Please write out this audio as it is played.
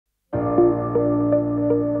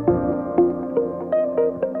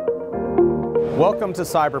Welcome to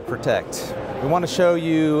SIBERprotect. We want to show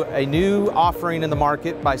you a new offering in the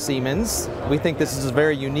market by Siemens. We think this is a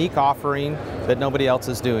very unique offering that nobody else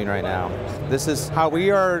is doing right now. This is how we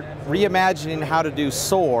are reimagining how to do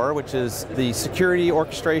SOAR, which is the security,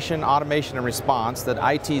 orchestration, automation, and response that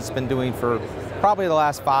IT's been doing for probably the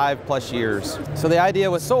last 5+ years. So the idea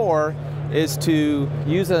with SOAR is to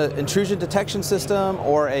use an intrusion detection system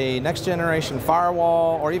or a next generation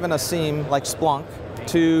firewall or even a SIEM like Splunk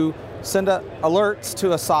to send alerts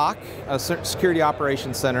to a SOC, a Security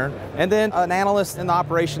Operations Center, and then an analyst in the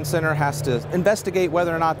Operations Center has to investigate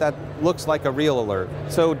whether or not that looks like a real alert.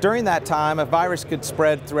 So during that time, a virus could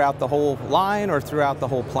spread throughout the whole line or throughout the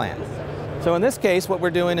whole plant. So in this case, what we're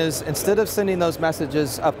doing is instead of sending those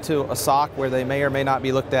messages up to a SOC where they may or may not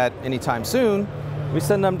be looked at anytime soon, we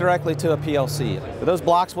send them directly to a PLC. Those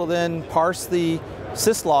blocks will then parse the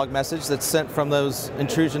syslog message that's sent from those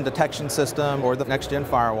intrusion detection system or the next-gen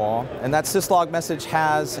firewall, and that syslog message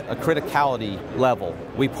has a criticality level.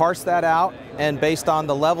 We parse that out, and based on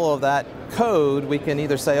the level of that code, we can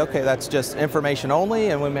either say, okay, that's just information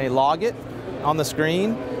only, and we may log it on the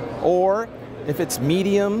screen, or if it's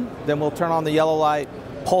medium, then we'll turn on the yellow light,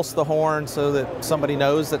 pulse the horn so that somebody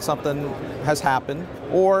knows that something has happened,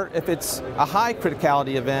 or if it's a high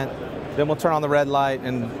criticality event, then we'll turn on the red light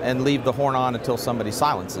and leave the horn on until somebody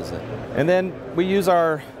silences it. And then we use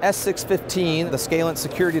our S615, the Scalent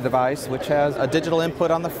security device, which has a digital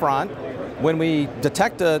input on the front. When we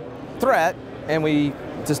detect a threat and we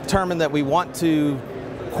determine that we want to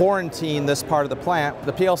quarantine this part of the plant,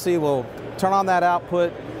 the PLC will turn on that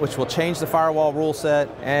output, which will change the firewall rule set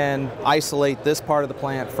and isolate this part of the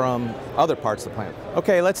plant from other parts of the plant.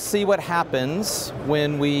 Okay, let's see what happens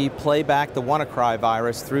when we play back the WannaCry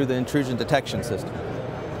virus through the intrusion detection system.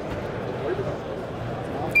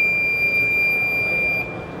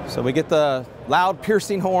 So we get the loud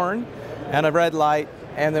piercing horn and a red light,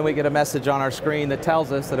 and then we get a message on our screen that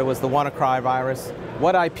tells us that it was the WannaCry virus,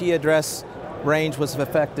 what IP address range was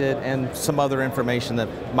affected, and some other information that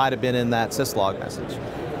might have been in that syslog message.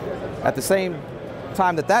 At the same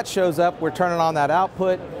time that that shows up, we're turning on that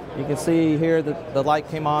output. You can see here that the light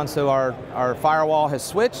came on, so our firewall has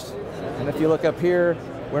switched. And if you look up here,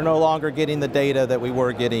 we're no longer getting the data that we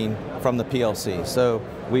were getting from the PLC. So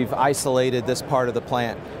we've isolated this part of the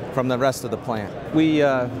plant from the rest of the plant. We,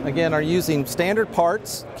 again, are using standard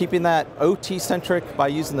parts, keeping that OT-centric by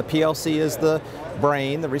using the PLC as the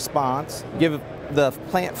brain, the response. Give the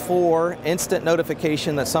plant floor instant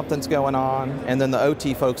notification that something's going on, and then the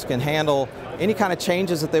OT folks can handle any kind of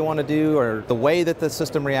changes that they want to do or the way that the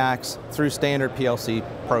system reacts through standard PLC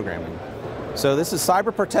programming. So this is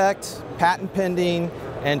SIBERprotect, patent pending,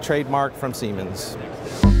 and trademarked from Siemens.